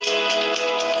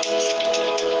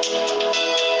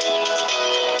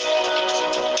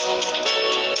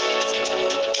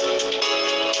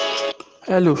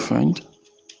Hello, friend.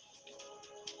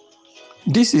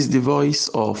 This is the voice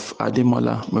of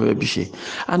Ademola Morebise.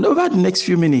 And over the next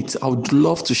few minutes, I would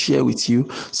love to share with you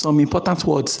some important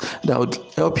words that would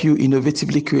help you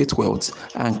innovatively create wealth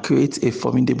and create a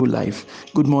formidable life.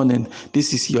 Good morning.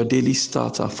 This is your daily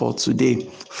starter for today,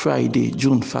 Friday,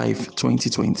 June 5,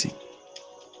 2020.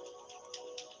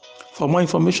 For more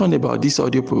information about this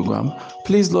audio program,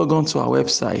 please log on to our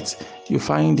website. You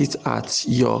find it at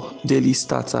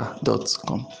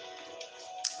yourdailystarter.com.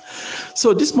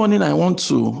 So this morning I want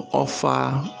to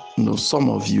offer some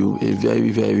of you a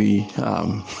very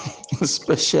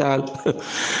special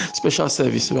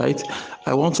service, right?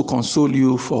 I want to console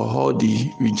you for all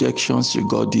the rejections you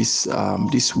got this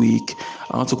week.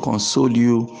 I want to console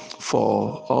you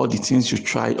for all the things you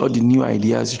tried, all the new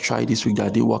ideas you tried this week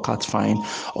that didn't work out fine,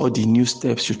 all the new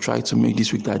steps you tried to make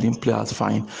this week that didn't play out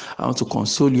fine. I want to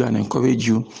console you and encourage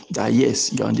you that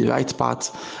yes, you're on the right path,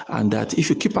 and that if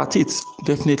you keep at it,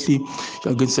 definitely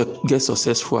you're going to get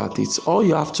successful at it. All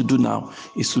you have to do now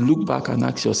is to look back and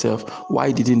ask yourself,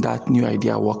 why didn't that new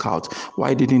idea work out?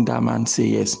 Why didn't that man say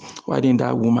yes? Why didn't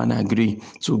that woman agree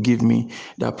to give me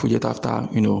that project after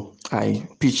I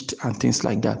pitched and things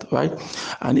like that, right?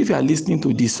 And if you are listening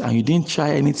to this and you didn't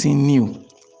try anything new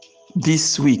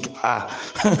this week,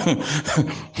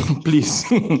 please,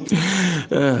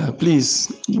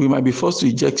 please, we might be forced to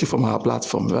eject you from our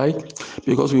platform, right?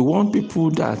 Because we want people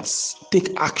that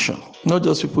take action, not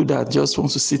just people that just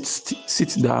want to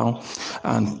sit down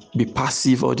and be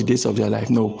passive all the days of their life.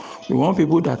 No, we want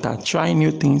people that are trying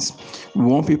new things. We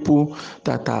want people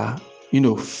that are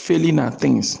failing at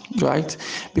things, right?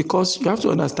 Because you have to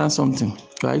understand something,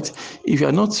 right? If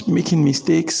you're not making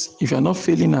mistakes, if you're not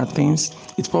failing at things,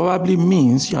 it probably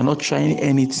means you're not trying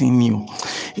anything new.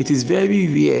 It is very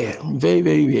rare, very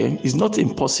rare. It's not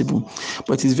impossible,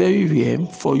 but it's very rare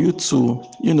for you to,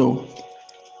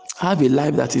 have a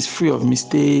life that is free of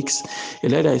mistakes. A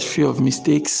life that is free of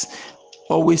mistakes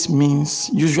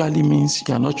usually means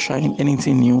you're not trying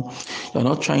anything new. You're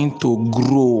not trying to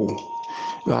grow,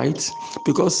 right?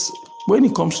 Because when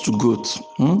it comes to growth,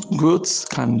 growth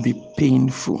can be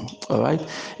painful, all right?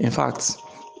 In fact,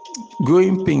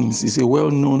 growing pains is a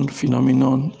well-known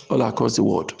phenomenon all across the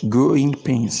world. Growing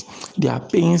pains. There are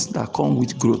pains that come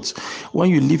with growth. When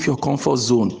you leave your comfort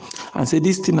zone and say,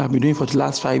 this thing I've been doing for the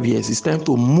last 5 years, it's time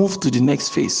to move to the next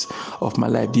phase of my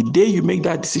life. The day you make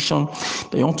that decision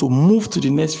that you want to move to the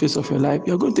next phase of your life,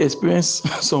 you're going to experience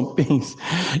some pains.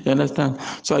 You understand?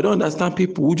 So I don't understand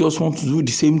people who just want to do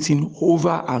the same thing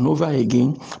over and over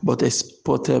again, but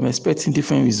expecting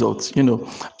different results. In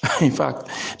fact,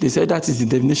 they said that is the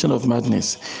definition of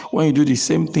madness. When you do the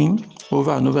same thing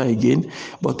over and over again,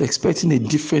 but expecting a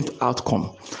different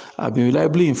outcome. I've been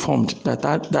reliably informed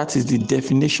that is the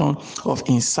definition of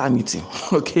insanity.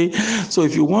 Okay, so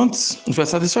if you're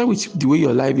satisfied with the way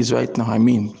your life is right now,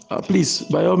 please,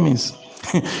 by all means,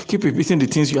 keep repeating the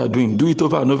things you are doing. Do it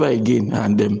over and over again,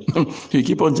 and you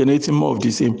keep on generating more of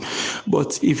the same.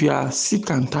 But if you are sick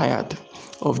and tired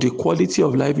of the quality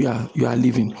of life you are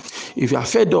living, if you are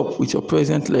fed up with your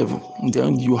present level,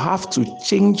 then you have to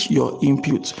change your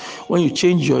input. When you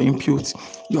change your input,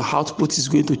 your output is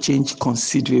going to change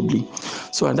considerably.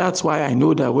 So, and that's why I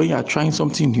know that when you are trying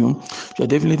something new, you're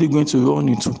definitely going to run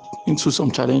into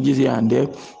some challenges here and there.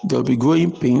 There'll be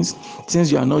growing pains,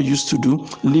 things you are not used to do.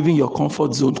 Leaving your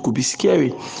comfort zone could be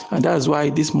scary, and that's why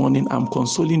this morning I'm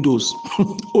consoling those,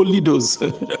 only those.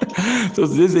 So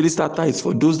today's daily starter is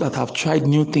for those that have tried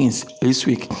new things this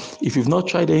week. If you've not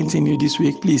tried anything new this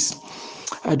week, please,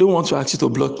 I don't want to ask you to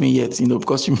block me yet,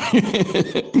 because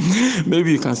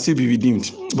maybe you can still be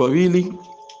redeemed. But really,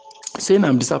 saying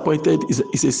I'm disappointed is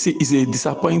a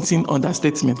disappointing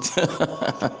understatement.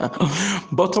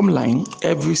 Bottom line,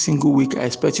 every single week I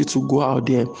expect you to go out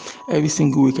there. Every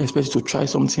single week I expect you to try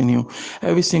something new.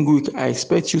 Every single week I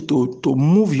expect you to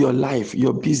move your life,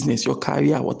 your business, your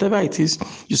career, whatever it is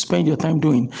you spend your time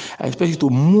doing. I expect you to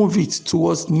move it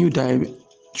towards new directions,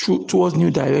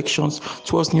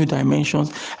 towards new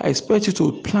dimensions. I expect you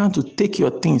to plan to take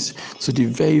your things to the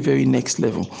very next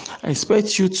level. I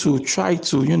expect you to try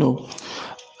to,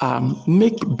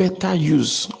 make better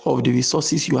use of the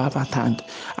resources you have at hand.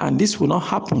 And this will not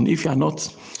happen if you are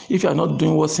not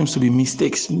doing what seems to be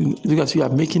mistakes. Because you are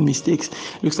making mistakes,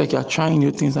 it looks like you are trying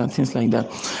new things and things like that.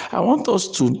 I want us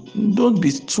to don't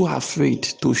be too afraid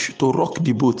to rock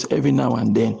the boat every now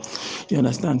and then. You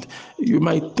understand? You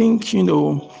might think,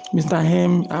 Mr.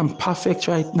 Hem, I'm perfect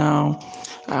right now.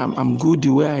 I'm good the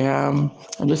way I am.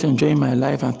 I'm just enjoying my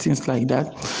life and things like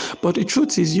that. But the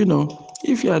truth is,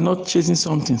 if you are not chasing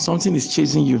something is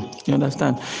chasing you. You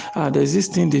understand? There's this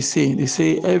thing they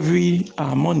say every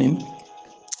morning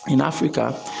In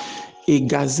Africa, a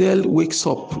gazelle wakes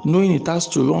up knowing it has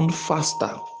to run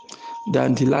faster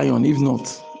than the lion. If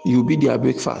not, you'll be their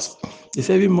breakfast. They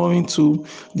say every morning too,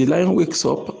 the lion wakes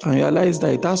up and realizes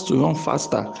that it has to run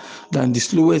faster than the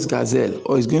slowest gazelle,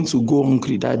 or it's going to go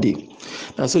hungry that day.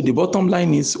 And so the bottom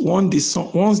line is, once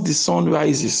the sun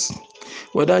rises,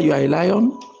 whether you are a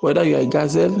lion, whether you are a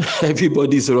gazelle,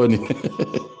 everybody's running.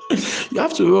 You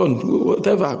have to run,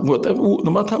 whatever,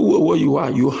 no matter where you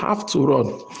are, you have to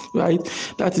run, right?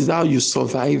 That is how you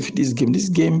survive this game. This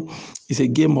game is a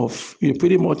game of,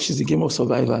 pretty much is a game of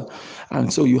survival.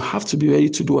 And so you have to be ready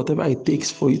to do whatever it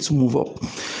takes for you to move up.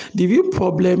 The real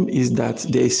problem is that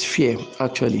there is fear,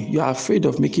 actually. You are afraid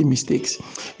of making mistakes.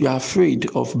 You are afraid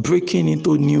of breaking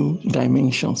into new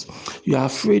dimensions. You are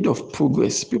afraid of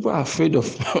progress. People are afraid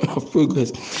of, of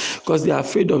progress because they are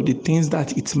afraid of the things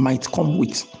that it might come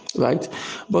with, right?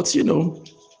 But you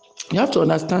have to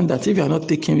understand that if you are not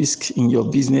taking risks in your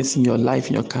business, in your life,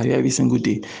 in your career every single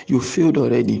day, you failed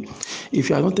already. If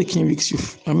you are not taking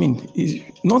risks,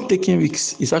 not taking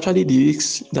risks is actually the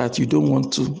risks that you don't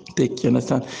want to take. You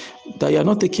understand? That you are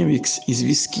not taking risks is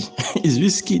risky. It's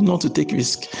risky not to take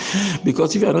risks,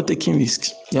 because if you are not taking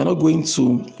risks,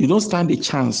 you don't stand a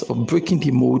chance of breaking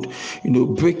the mold,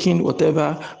 breaking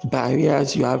whatever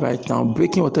barriers you have right now,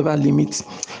 breaking whatever limits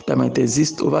that might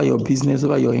exist over your business,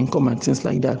 over your income and things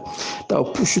like that will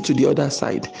push you to the other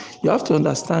side. You have to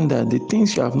understand that the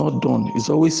things you have not done is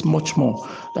always much more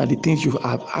than the things you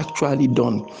have actually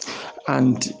done.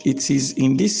 And it is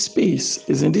in this space,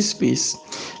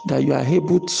 that you are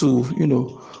able to,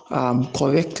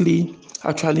 correctly.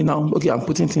 Actually, now, okay, I'm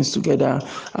putting things together.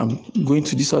 I'm going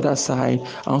to this other side.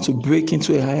 I want to break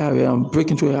into a higher realm, break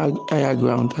into a higher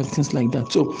ground, and things like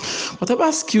that. So,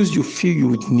 whatever skills you feel you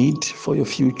would need for your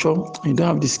future, you don't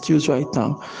have the skills right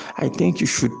now, I think you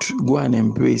should go and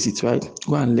embrace it, right?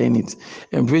 Go and learn it.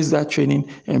 Embrace that training,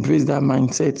 embrace that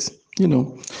mindset.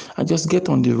 And just get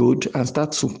on the road and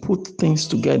start to put things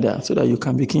together so that you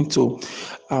can begin to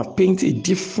paint a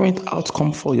different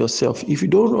outcome for yourself. If you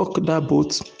don't rock that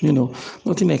boat,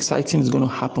 nothing exciting is going to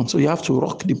happen. So you have to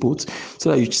rock the boat so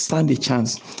that you stand a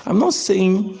chance. I'm not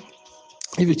saying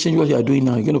if you change what you are doing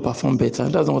now, you're going to perform better.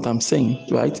 That's not what I'm saying,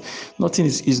 right? Nothing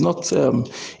is not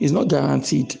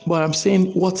guaranteed. But I'm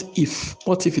saying, what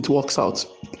if it works out,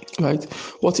 right?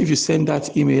 What if you send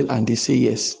that email and they say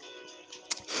yes?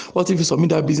 What if you submit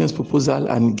that business proposal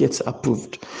and it gets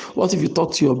approved? What if you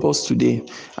talk to your boss today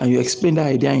and you explain that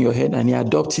idea in your head and he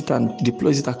adopts it and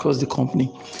deploys it across the company?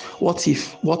 What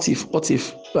if,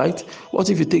 right? What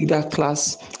if you take that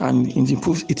class and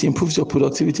it improves your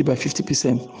productivity by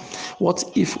 50%? What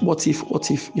if,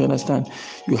 you understand?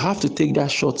 You have to take that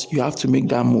shot. You have to make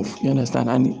that move, you understand?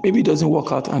 And maybe it doesn't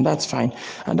work out, and that's fine.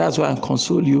 And that's why I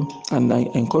console you and I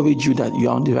encourage you that you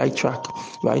are on the right track,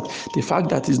 right? The fact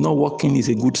that it's not working is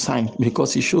a good sign,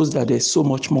 because it shows that there's so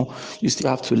much more you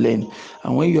still have to learn.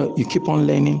 And when you keep on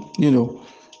learning,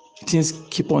 things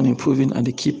keep on improving and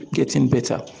they keep getting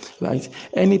better, right?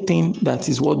 Anything that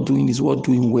is worth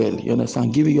doing well, you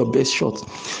understand? Give it your best shot.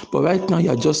 But right now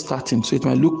you're just starting, so it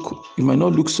might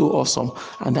not look so awesome,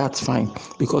 and that's fine,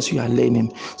 because you are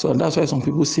learning. So that's why some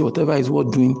people say whatever is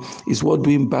worth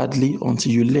doing badly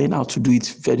until you learn how to do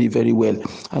it very, very well.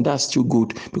 And that's still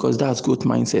good, because that's growth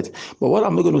mindset. But what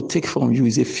I'm not going to take from you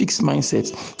is a fixed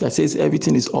mindset that says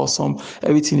everything is awesome,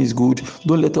 everything is good.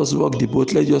 Don't let us rock the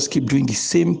boat. Let's just keep doing the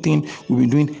same thing we've been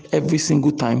doing every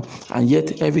single time, and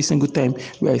yet every single time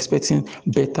we are expecting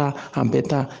better and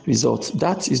better results.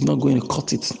 That is not going to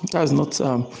cut it. That's not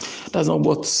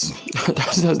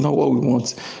what we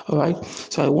want. All right.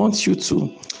 So I want you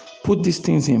to put these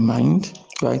things in mind,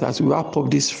 right, as we wrap up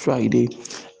this Friday.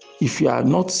 If you are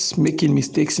not making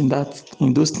mistakes in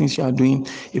those things you are doing,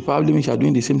 it probably means you are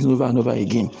doing the same thing over and over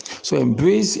again. So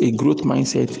embrace a growth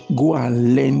mindset. Go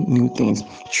and learn new things.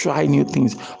 Try new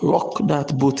things. Rock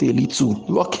that boat a little.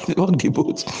 Rock the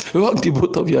boat. Rock the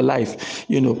boat of your life.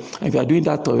 If you are doing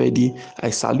that already,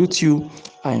 I salute you.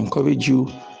 I encourage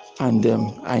you. And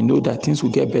I know that things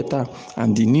will get better,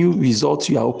 and the new results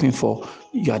you are hoping for,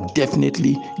 you are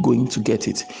definitely going to get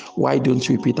it. Why don't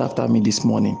you repeat after me this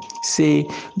morning? Say,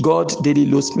 God daily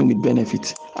loads me with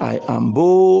benefit. I am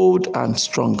bold and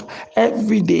strong.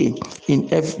 Every day, in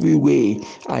every way,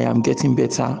 I am getting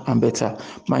better and better.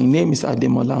 My name is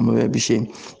Ademola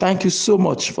Morebise. Thank you so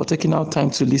much for taking out time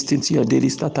to listen to your daily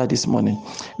starter this morning.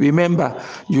 Remember,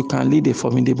 you can lead a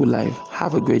formidable life.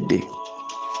 Have a great day.